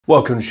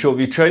Welcome to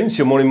ShortView Trading. It's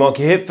your morning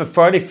market hit for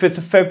Friday, 5th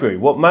of February.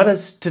 What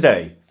matters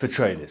today for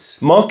traders?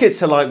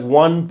 Markets are like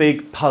one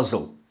big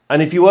puzzle.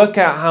 And if you work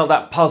out how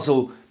that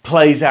puzzle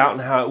plays out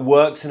and how it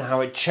works and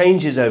how it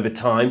changes over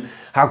time,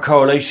 how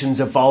correlations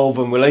evolve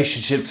and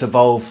relationships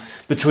evolve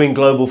between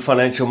global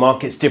financial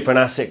markets, different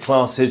asset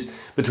classes,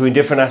 between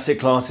different asset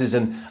classes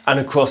and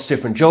across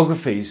different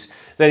geographies,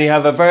 then you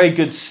have a very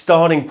good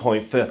starting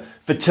point for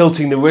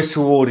tilting the risk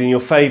reward in your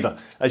favor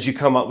as you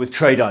come up with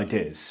trade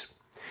ideas.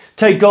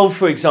 Take gold,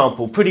 for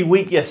example, pretty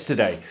weak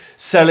yesterday,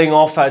 selling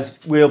off as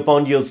real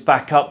bond yields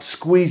back up,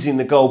 squeezing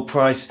the gold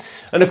price.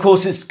 And of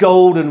course, it's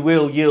gold and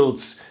real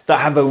yields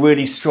that have a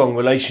really strong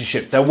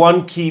relationship. They're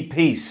one key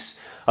piece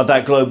of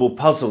that global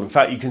puzzle. In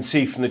fact, you can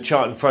see from the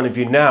chart in front of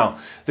you now,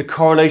 the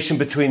correlation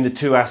between the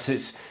two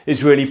assets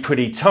is really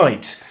pretty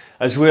tight.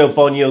 As real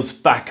bond yields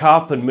back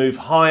up and move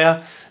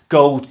higher,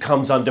 gold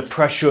comes under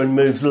pressure and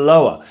moves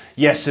lower.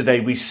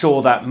 Yesterday, we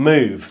saw that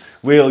move.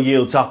 Real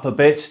yields up a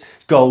bit,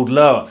 gold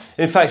lower.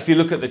 In fact, if you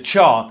look at the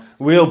chart,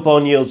 real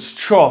bond yields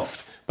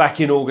troughed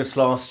back in August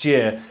last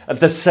year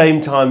at the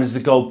same time as the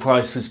gold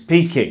price was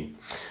peaking.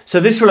 So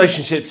this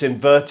relationship's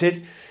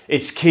inverted.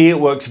 It's key, it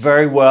works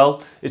very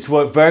well. It's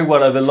worked very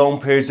well over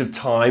long periods of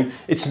time.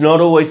 It's not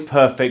always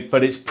perfect,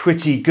 but it's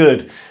pretty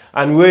good.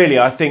 And really,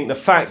 I think the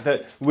fact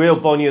that real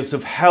bond yields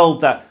have held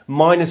that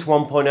minus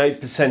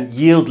 1.8%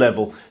 yield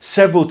level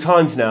several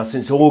times now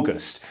since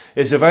August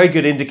is a very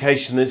good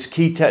indication that it's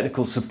key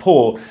technical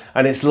support,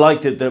 and it's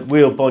likely that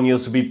real bond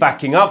yields will be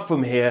backing up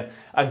from here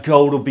and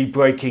gold will be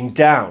breaking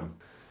down.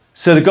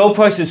 So the gold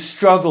price has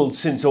struggled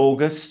since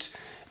August.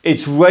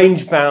 It's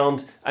range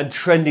bound and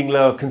trending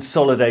lower,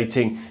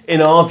 consolidating.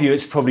 In our view,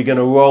 it's probably going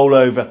to roll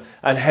over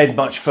and head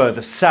much further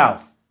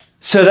south.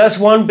 So that's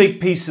one big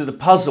piece of the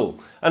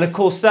puzzle. And of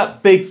course,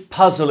 that big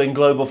puzzle in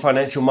global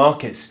financial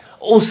markets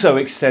also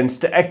extends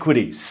to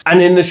equities. And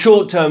in the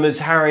short term, as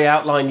Harry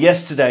outlined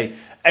yesterday,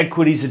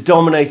 equities are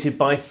dominated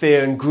by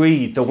fear and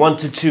greed. The 1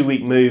 to 2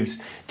 week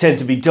moves tend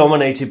to be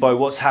dominated by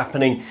what's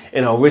happening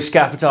in our risk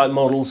appetite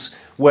models,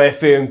 where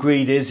fear and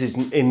greed is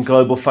in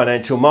global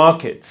financial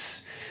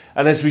markets.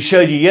 And as we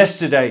showed you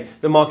yesterday,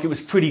 the market was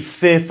pretty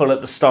fearful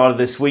at the start of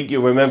this week.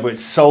 You'll remember it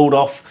sold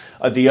off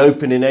at the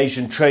open in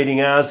Asian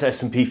trading hours,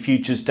 S&P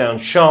futures down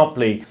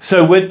sharply.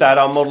 So with that,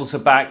 our models are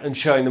back and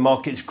showing the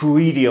market's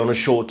greedy on a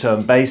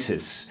short-term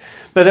basis.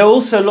 But there are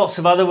also lots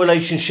of other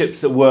relationships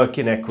that work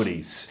in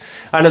equities.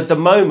 And at the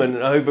moment,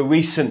 over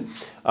recent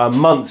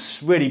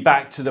months, really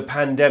back to the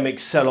pandemic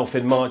sell-off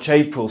in March,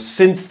 April,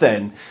 since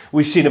then,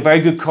 we've seen a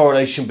very good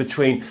correlation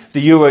between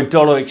the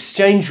euro-dollar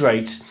exchange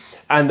rate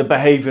and the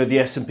behavior of the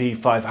S&P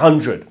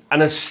 500.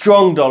 And a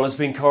strong dollar has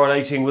been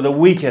correlating with a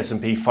weak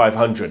S&P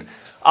 500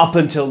 up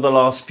until the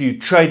last few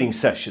trading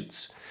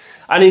sessions.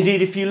 And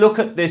indeed, if you look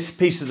at this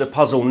piece of the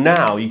puzzle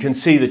now, you can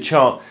see the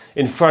chart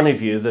in front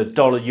of you, the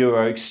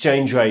dollar-euro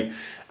exchange rate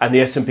and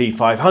the S&P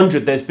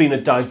 500. There's been a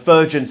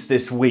divergence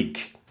this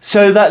week.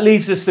 So that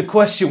leaves us the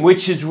question,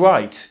 which is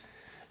right?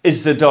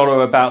 Is the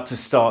dollar about to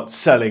start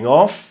selling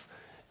off?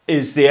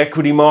 Is the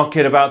equity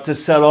market about to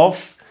sell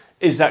off?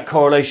 Is that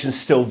correlation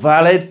still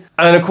valid?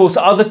 And of course,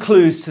 other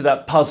clues to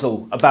that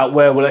puzzle about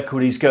where will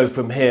equities go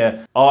from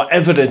here are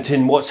evident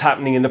in what's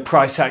happening in the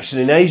price action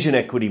in Asian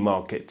equity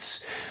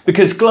markets.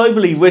 Because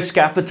globally, risk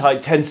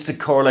appetite tends to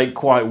correlate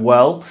quite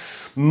well.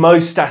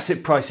 Most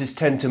asset prices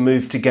tend to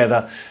move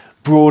together.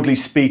 Broadly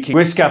speaking,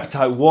 risk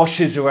appetite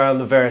washes around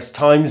the various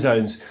time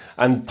zones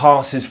and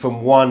passes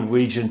from one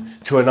region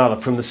to another,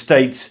 from the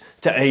States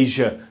to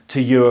Asia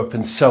to Europe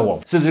and so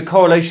on. So there's a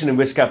correlation in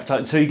risk appetite,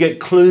 and so you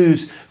get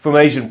clues from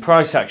Asian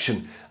price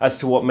action as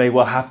to what may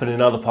well happen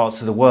in other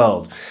parts of the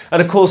world.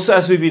 And of course,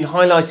 as we've been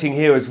highlighting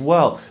here as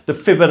well, the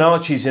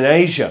Fibonacci's in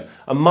Asia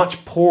are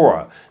much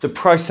poorer. The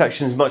price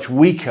action is much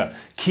weaker.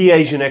 Key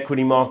Asian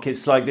equity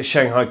markets like the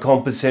Shanghai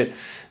Composite,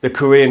 the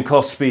Korean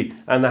Kospi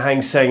and the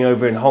Hang Seng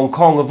over in Hong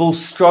Kong have all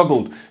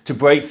struggled to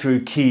break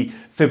through key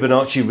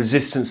Fibonacci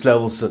resistance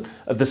levels at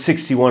the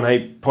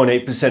 61.8%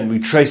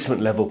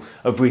 retracement level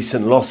of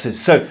recent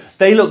losses. So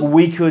they look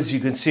weaker, as you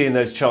can see in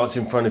those charts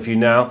in front of you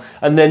now,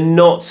 and they're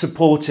not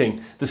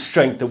supporting the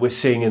strength that we're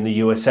seeing in the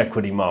US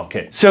equity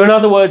market. So in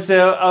other words,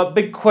 there are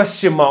big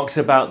question marks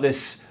about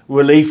this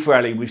relief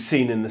rally we've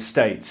seen in the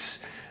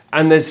States.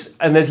 And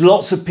there's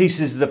lots of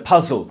pieces of the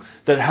puzzle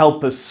that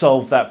help us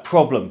solve that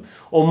problem,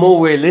 or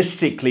more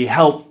realistically,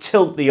 help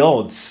tilt the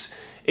odds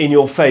in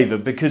your favor,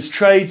 because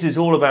trades is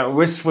all about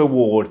risk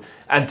reward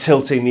and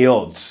tilting the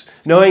odds.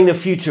 Knowing the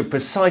future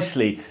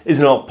precisely is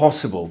not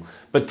possible,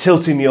 but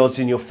tilting the odds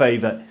in your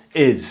favor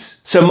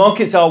is. So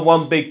markets are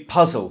one big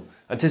puzzle,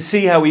 and to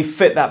see how we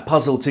fit that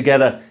puzzle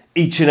together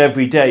each and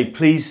every day,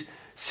 please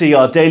see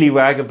our daily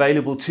rag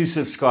available to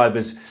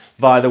subscribers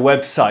via the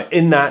website.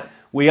 In that,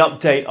 we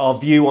update our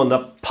view on the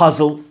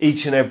puzzle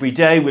each and every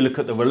day. We look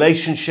at the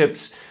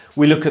relationships,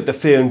 we look at the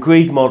fear and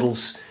greed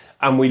models,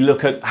 and we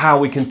look at how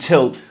we can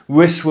tilt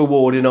risk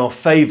reward in our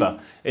favor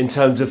in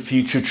terms of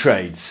future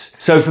trades.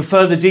 So for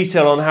further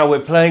detail on how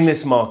we're playing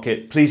this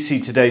market, please see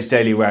today's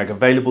daily rag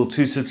available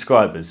to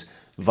subscribers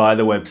via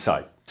the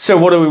website. So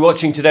what are we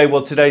watching today?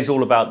 Well, today's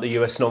all about the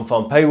US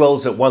non-farm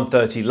payrolls at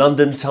 1:30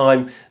 London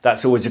time.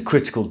 That's always a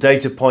critical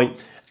data point.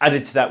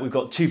 Added to that, we've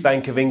got two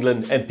Bank of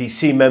England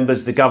MPC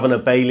members, the Governor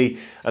Bailey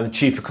and the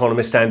Chief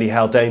Economist Andy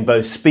Haldane,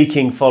 both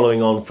speaking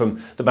following on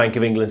from the Bank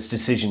of England's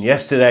decision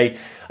yesterday.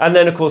 And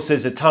then, of course,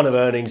 there's a ton of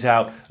earnings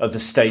out of the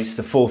States,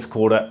 the fourth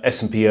quarter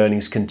S&P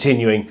earnings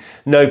continuing.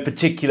 No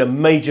particular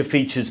major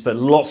features, but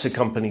lots of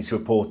companies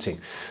reporting.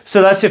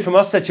 So that's it from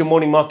us. That's your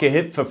morning market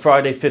hit for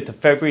Friday, 5th of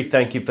February.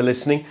 Thank you for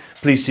listening.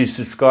 Please do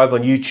subscribe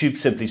on YouTube.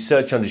 Simply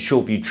search under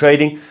ShortView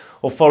Trading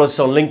or follow us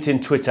on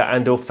LinkedIn, Twitter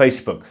and or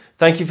Facebook.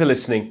 Thank you for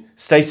listening.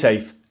 Stay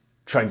safe.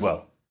 Trade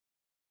well.